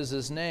hosts is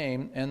his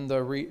name, and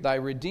thy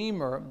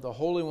Redeemer, the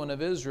Holy One of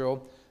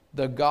Israel,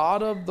 the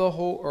God of the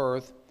whole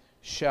earth,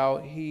 shall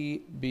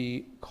he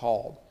be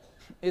called."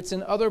 It's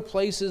in other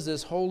places,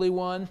 this Holy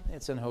One.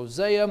 It's in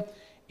Hosea,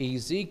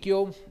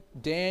 Ezekiel,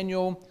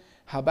 Daniel,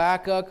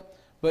 Habakkuk.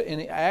 But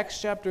in Acts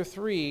chapter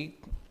 3,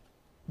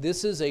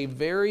 this is a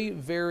very,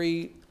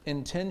 very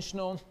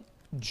intentional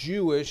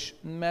Jewish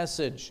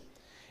message.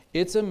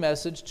 It's a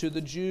message to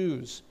the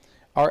Jews.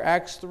 Our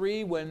Acts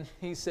 3, when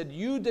he said,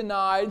 "You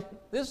denied,"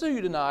 this is who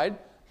you denied,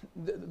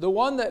 the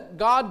one that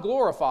God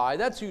glorified,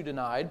 that's who you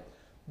denied,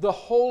 the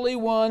Holy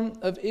One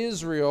of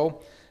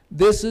Israel.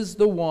 This is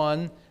the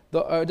one,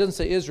 it doesn't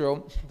say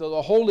Israel,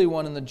 the Holy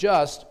One and the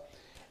just,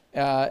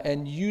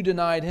 and you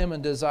denied him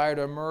and desired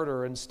a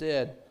murder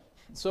instead.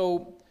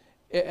 So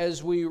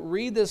as we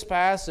read this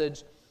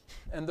passage,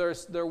 and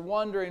they're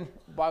wondering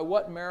by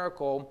what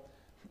miracle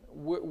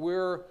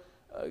we're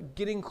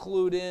getting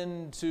clued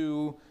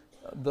into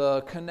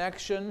the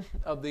connection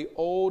of the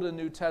Old and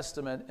New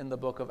Testament in the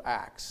book of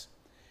Acts.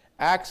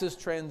 Acts is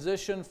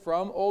transition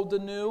from Old to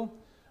New,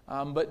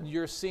 but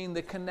you're seeing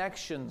the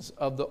connections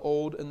of the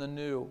Old and the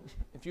New.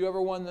 If you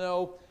ever want to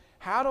know,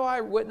 how do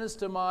I witness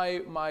to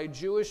my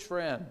Jewish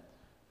friend?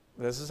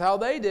 This is how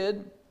they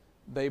did.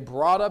 They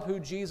brought up who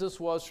Jesus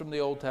was from the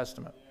Old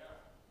Testament.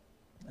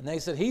 And they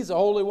said, he's the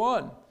Holy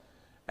One.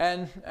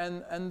 And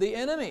the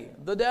enemy,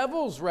 the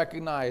devils,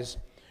 recognize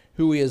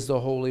who he is, the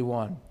Holy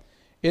One.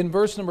 In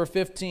verse number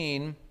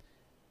 15,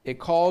 it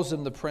calls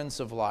him the Prince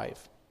of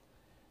Life.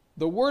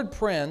 The word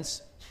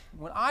prince,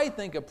 when I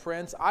think of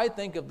prince, I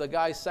think of the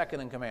guy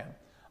second in command.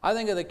 I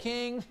think of the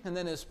king and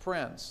then his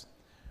prince.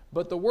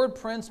 But the word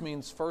prince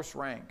means first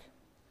rank.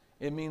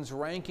 It means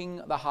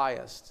ranking the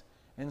highest.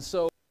 And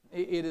so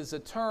it is a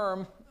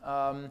term,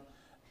 a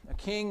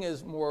king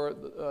is more,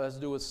 has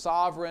to do with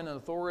sovereign and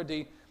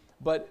authority.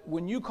 But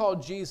when you call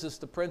Jesus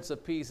the Prince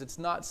of Peace, it's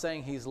not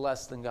saying he's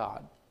less than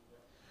God.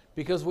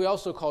 Because we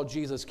also call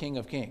Jesus King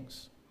of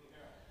Kings.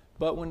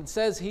 But when it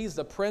says he's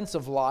the Prince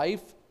of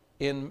Life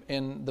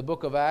in the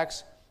book of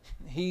Acts,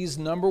 he's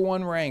number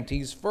one ranked.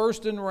 He's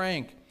first in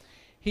rank.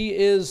 He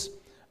is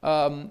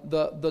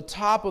the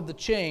top of the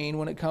chain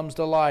when it comes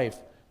to life.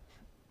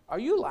 Are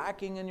you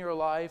lacking in your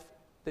life?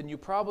 Then you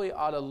probably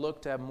ought to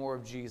look to have more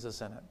of Jesus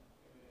in it.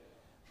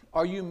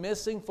 Are you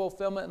missing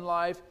fulfillment in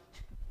life?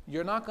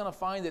 You're not going to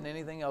find it in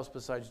anything else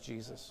besides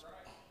Jesus.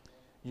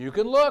 You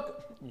can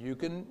look. You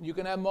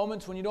can have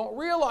moments when you don't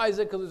realize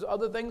it because there's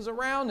other things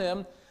around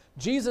him.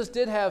 Jesus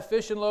did have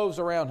fish and loaves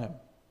around him.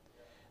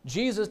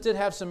 Jesus did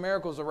have some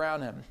miracles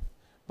around him.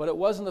 But it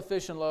wasn't the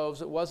fish and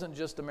loaves. It wasn't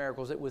just the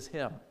miracles. It was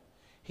him.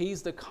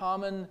 He's the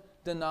common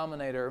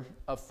denominator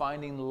of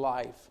finding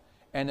life.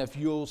 And if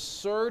you'll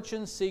search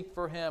and seek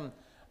for him, I'm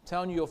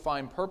telling you, you'll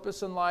find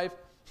purpose in life.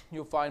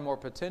 You'll find more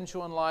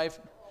potential in life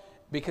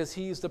because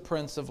he's the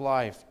Prince of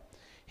Life.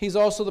 He's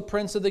also the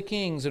Prince of the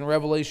Kings in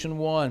Revelation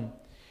 1.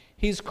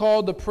 He's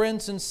called the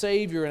Prince and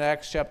Savior in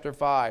Acts chapter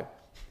 5.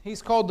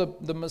 He's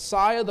called the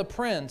Messiah, the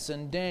Prince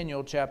in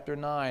Daniel chapter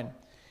 9.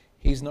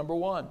 He's number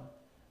one.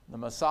 The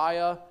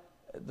Messiah,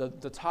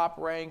 the top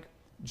rank,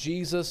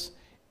 Jesus,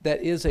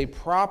 that is a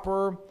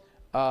proper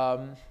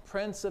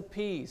Prince of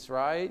Peace,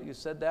 right? You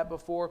said that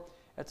before.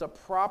 It's a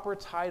proper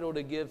title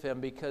to give him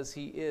because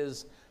he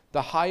is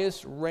the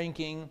highest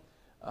ranking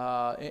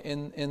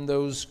in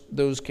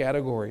those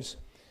categories.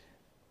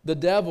 The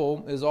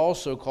devil is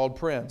also called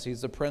prince.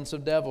 He's the prince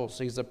of devils.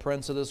 He's the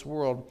prince of this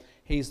world.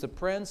 He's the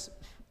prince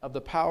of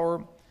the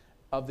power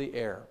of the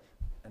air.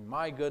 And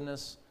my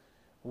goodness,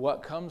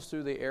 what comes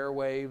through the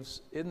airwaves,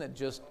 isn't it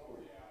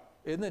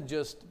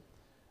just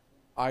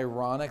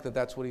ironic that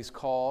that's what he's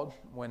called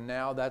when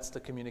now that's the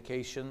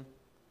communication?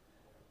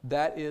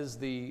 That is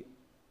the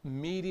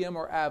medium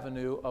or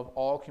avenue of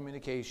all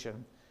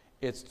communication.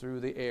 It's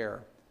through the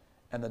air.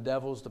 And the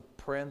devil's the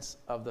prince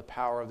of the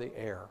power of the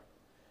air.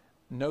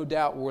 No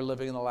doubt we're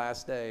living in the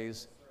last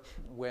days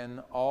when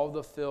all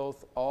the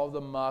filth, all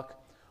the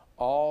muck,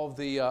 all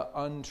the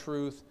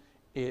untruth,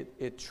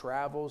 it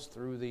travels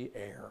through the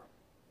air.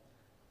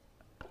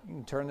 You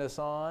can turn this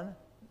on.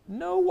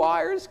 No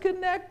wires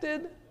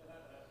connected.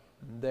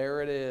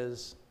 There it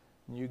is.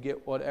 You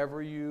get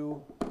whatever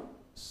you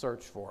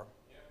search for.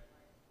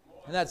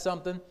 Isn't that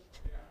something?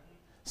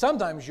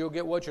 Sometimes you'll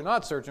get what you're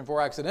not searching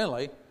for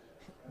accidentally,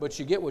 but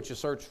you get what you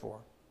search for.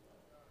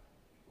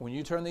 When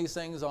you turn these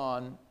things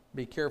on,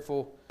 be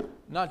careful,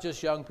 not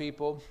just young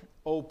people,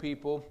 old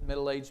people,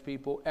 middle-aged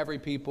people, every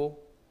people.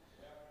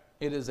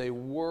 It is a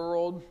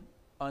world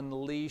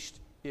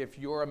unleashed. If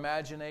your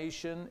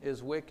imagination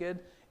is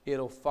wicked,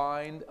 it'll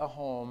find a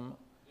home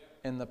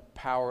in the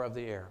power of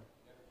the air.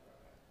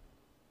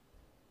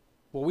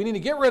 Well, we need to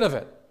get rid of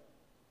it.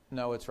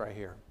 No, it's right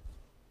here.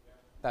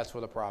 That's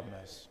where the problem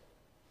is.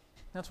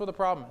 That's where the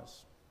problem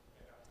is.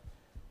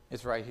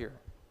 It's right here.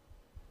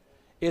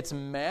 It's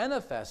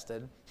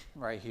manifested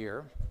right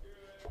here,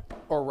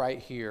 or right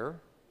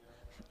here,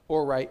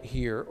 or right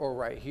here, or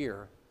right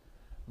here.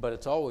 But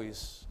it's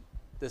always,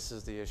 this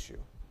is the issue.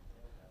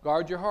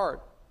 Guard your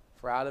heart,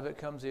 for out of it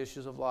comes the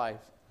issues of life.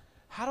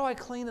 How do I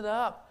clean it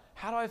up?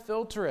 How do I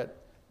filter it?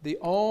 The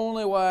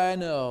only way I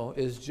know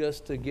is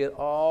just to get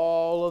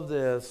all of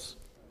this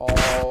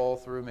all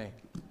through me.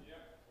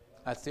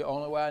 That's the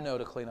only way I know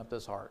to clean up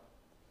this heart.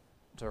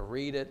 To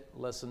read it,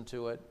 listen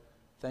to it,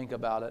 think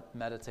about it,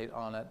 meditate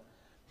on it.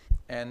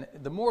 And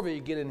the more of it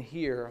you get in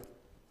here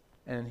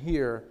and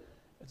here,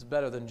 it's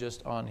better than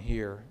just on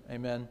here.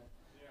 Amen?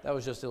 That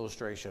was just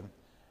illustration.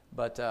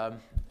 But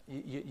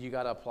you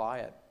got to apply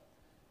it.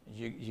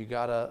 You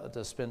got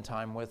to spend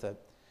time with it.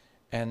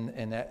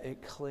 And that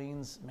it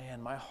cleans,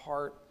 man, my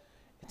heart.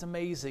 It's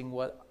amazing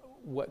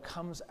what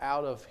comes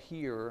out of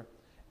here.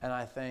 And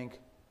I think,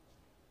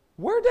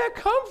 Where'd that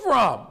come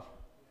from?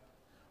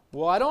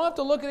 Well, I don't have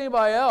to look at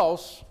anybody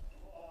else.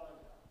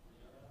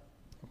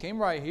 It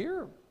came right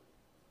here.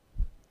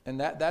 And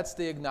that's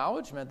the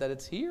acknowledgement that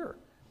it's here.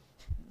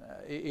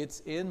 It's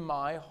in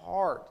my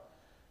heart.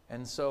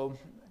 And so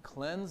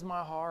cleanse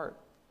my heart.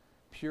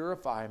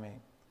 Purify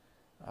me.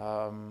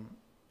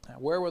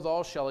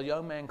 Wherewithal shall a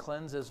young man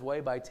cleanse his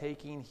way? By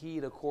taking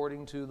heed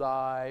according to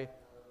thy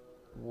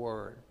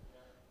word.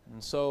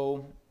 And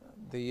so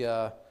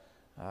the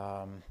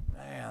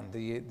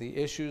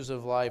issues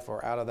of life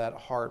are out of that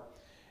heart.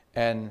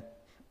 And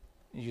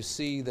you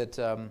see that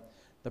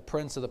the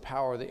prince of the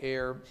power of the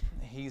air,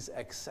 he's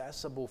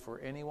accessible for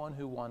anyone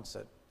who wants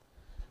it.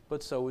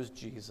 But so is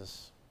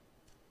Jesus.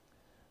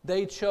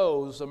 They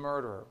chose a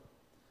murderer.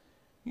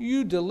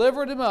 You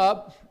delivered him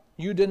up.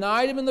 You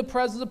denied him in the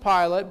presence of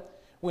Pilate.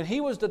 When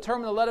he was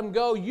determined to let him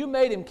go, you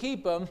made him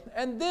keep him.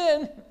 And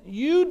then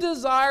you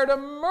desired a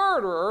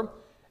murderer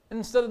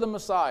instead of the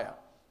Messiah.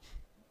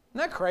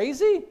 Isn't that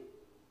crazy?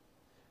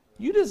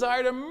 You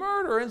desired a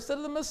murderer instead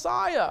of the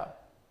Messiah.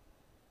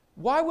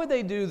 Why would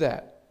they do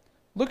that?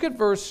 Look at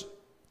verse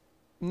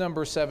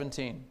number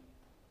 17.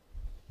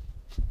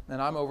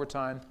 And I'm over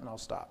time, and I'll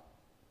stop.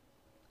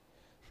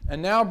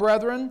 And now,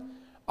 brethren,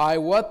 I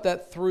wot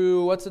that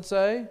through, what's it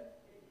say?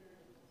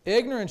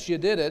 Ignorance you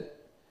did it,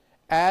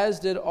 as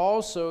did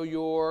also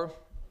your,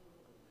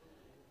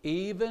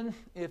 even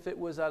if it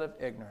was out of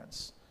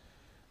ignorance,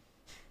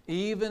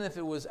 even if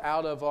it was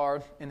out of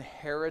our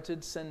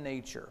inherited sin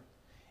nature,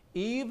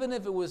 even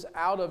if it was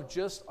out of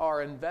just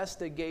our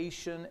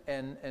investigation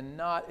and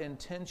not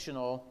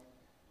intentional,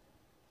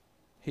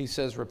 he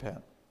says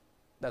repent.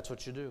 That's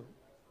what you do.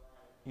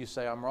 You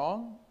say, I'm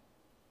wrong,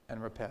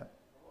 and repent.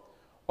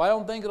 Well, I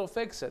don't think it'll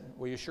fix it.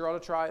 Well, you sure ought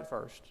to try it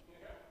first.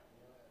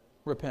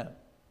 Repent.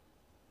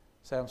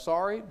 Say, I'm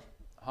sorry.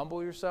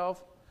 Humble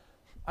yourself.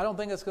 I don't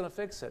think it's going to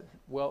fix it.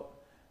 Well,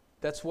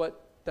 that's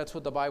what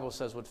the Bible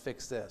says would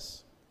fix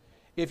this.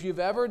 If you've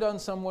ever done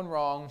someone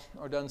wrong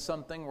or done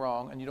something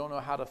wrong and you don't know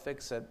how to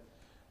fix it,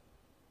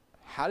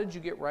 how did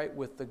you get right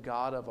with the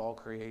God of all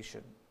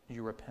creation?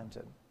 You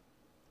repented.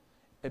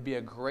 It'd be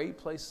a great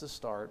place to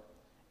start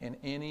in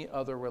any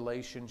other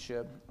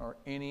relationship or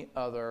any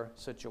other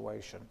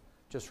situation.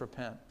 Just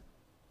repent.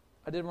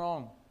 I did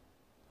wrong.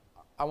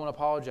 I want to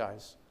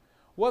apologize.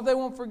 What if they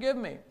won't forgive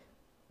me?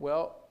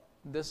 Well,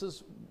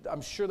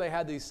 I'm sure they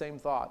had these same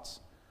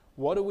thoughts.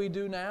 What do we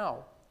do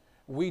now?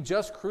 We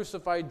just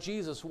crucified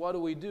Jesus. What do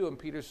we do? And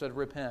Peter said,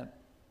 repent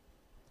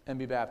and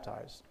be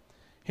baptized.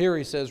 Here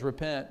he says,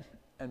 repent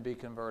and be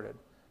converted.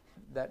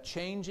 That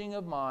changing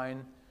of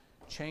mind,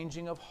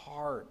 changing of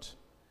heart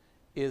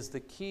is the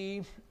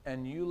key,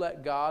 and you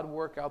let God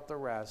work out the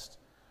rest.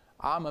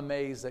 I'm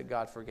amazed that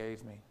God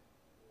forgave me.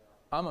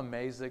 I'm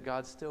amazed that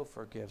God still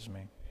forgives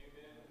me.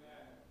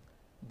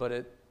 But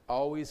it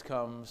always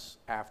comes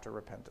after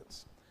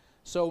repentance.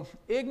 So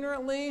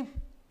ignorantly,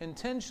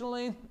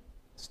 intentionally,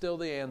 still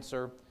the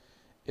answer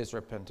is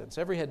repentance.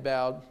 Every head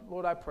bowed.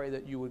 Lord, I pray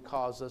that you would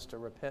cause us to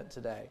repent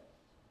today.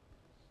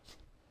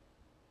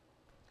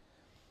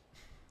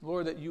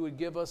 Lord, that you would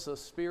give us a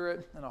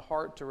spirit and a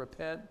heart to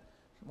repent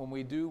when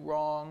we do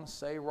wrong,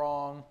 say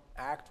wrong,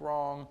 act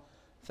wrong,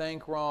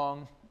 think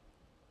wrong.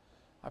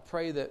 I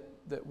pray that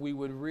we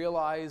would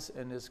realize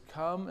and just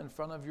come in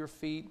front of your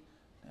feet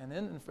and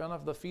then in front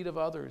of the feet of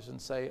others and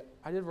say,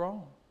 I did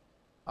wrong.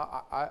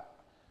 I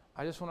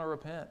just want to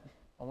repent.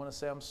 I want to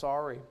say I'm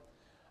sorry.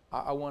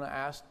 I want to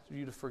ask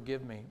you to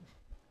forgive me.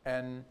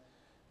 And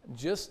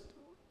just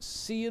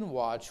see and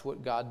watch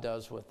what God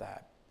does with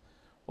that.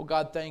 Well,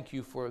 God, thank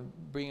you for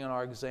being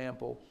our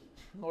example.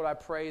 Lord, I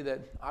pray that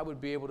I would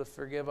be able to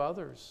forgive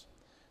others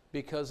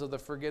because of the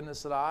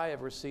forgiveness that I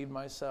have received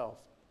myself.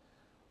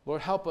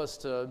 Lord, help us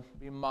to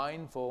be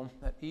mindful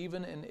that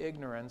even in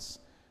ignorance,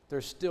 there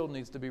still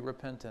needs to be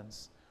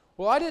repentance.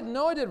 Well, I didn't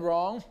know I did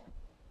wrong.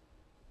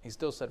 He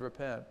still said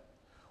repent.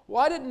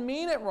 Well, I didn't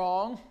mean it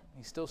wrong.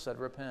 He still said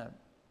repent.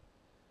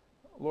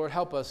 Lord,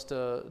 help us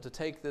to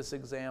take this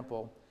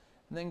example.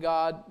 And then,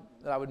 God,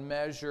 that I would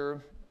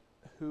measure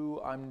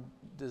who I'm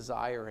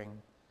desiring.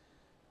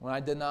 When I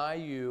deny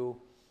you,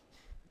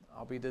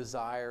 I'll be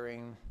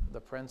desiring the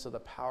prince of the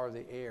power of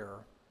the air,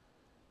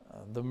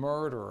 the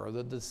murderer,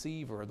 the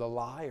deceiver, the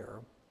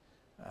liar,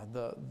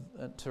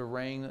 to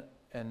reign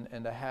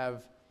and to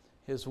have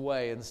his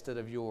way instead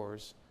of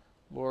yours.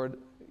 Lord,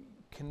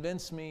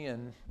 convince me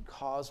and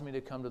cause me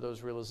to come to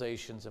those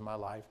realizations in my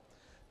life.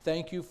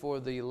 Thank you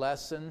for the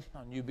lesson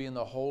on you being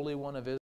the Holy One of Israel.